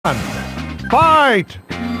Fight!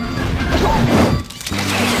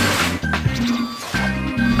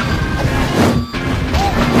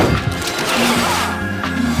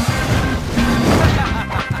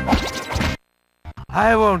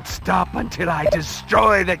 I won't stop until I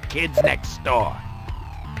destroy the kids next door.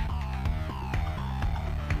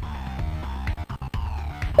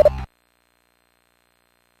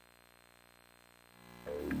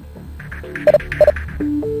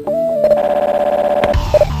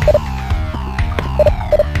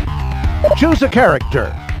 Choose a character.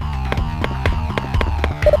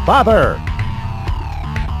 Father.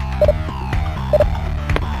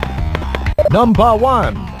 Number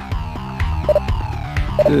 1.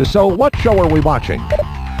 So what show are we watching?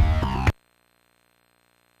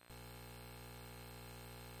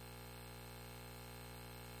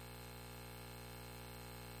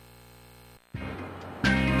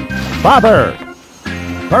 Father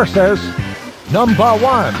versus number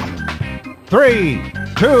 1. 3,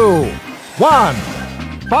 2, 1,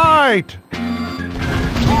 fight!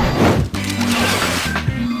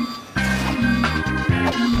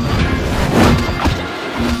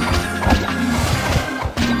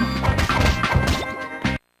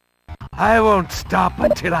 I won't stop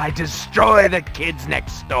until I destroy the kids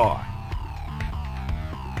next door.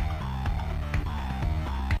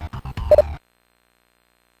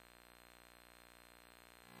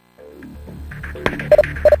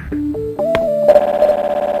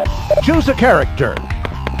 Choose a character.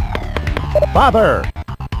 Father.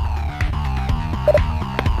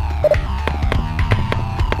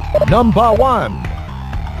 Number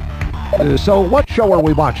 1. So what show are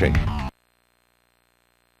we watching?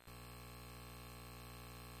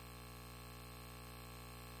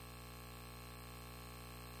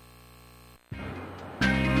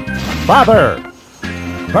 Father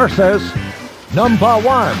versus number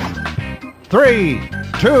 1. 3,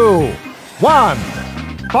 2, 1,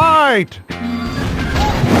 fight!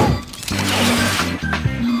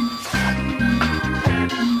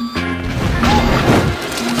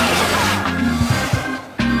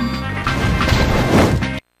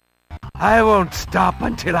 I won't stop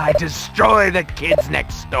until I destroy the kids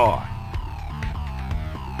next door.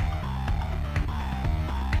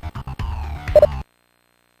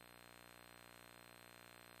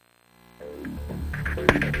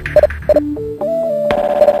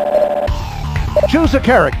 Choose a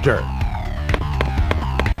character.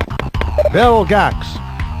 Bill Gax.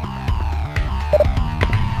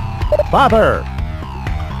 Father.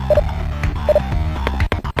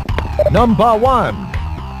 Number 1.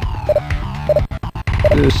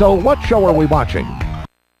 So what show are we watching?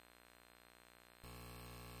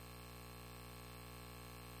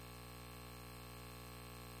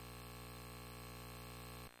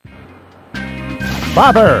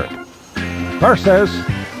 Father versus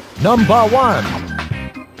number 1.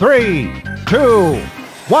 3, 2,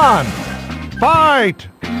 1, fight!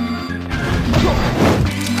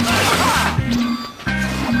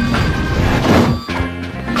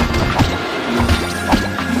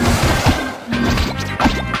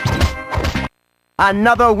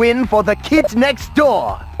 Another win for the kids next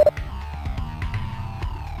door.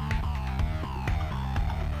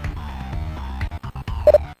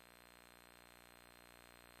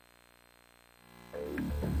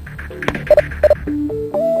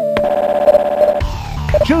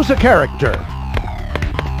 Choose a character.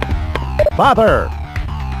 Father.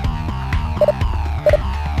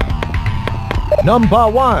 Number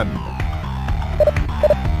 1.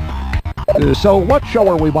 So what show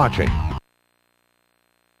are we watching?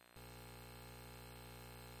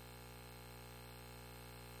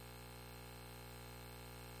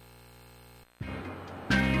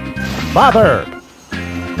 Father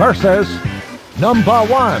versus number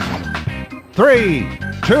 1. 3,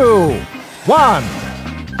 2, 1,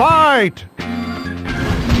 fight!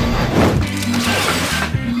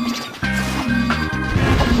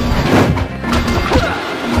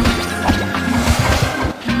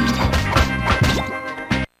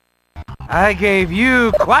 I gave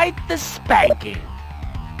you quite the spanking.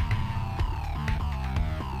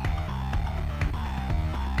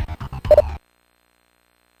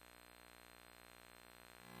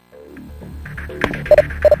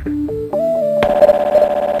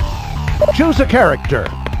 Choose a character.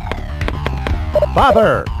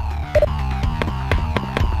 Father.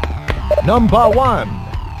 Number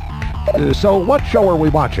 1. So what show are we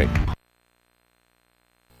watching?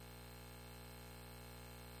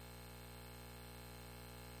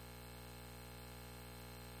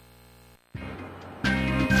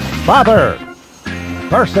 Father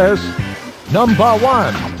versus number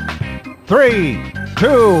 1. 3,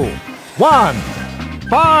 2, 1,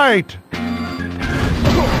 fight!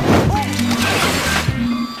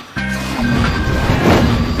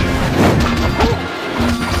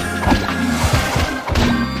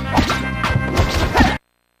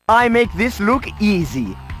 I make this look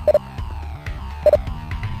easy.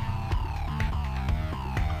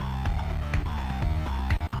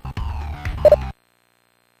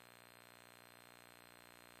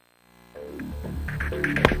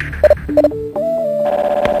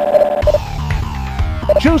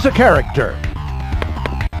 Choose a character.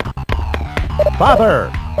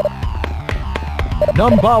 Father.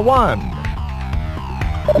 Number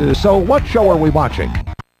 1. So what show are we watching?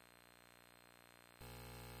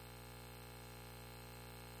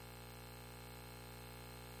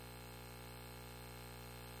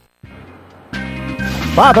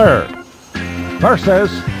 Father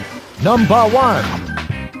versus number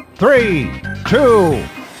 1. 3, 2,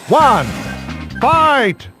 1,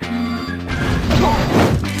 fight!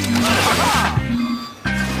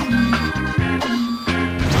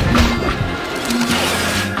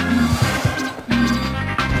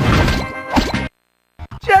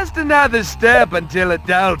 Just another step until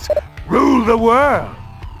adults rule the world.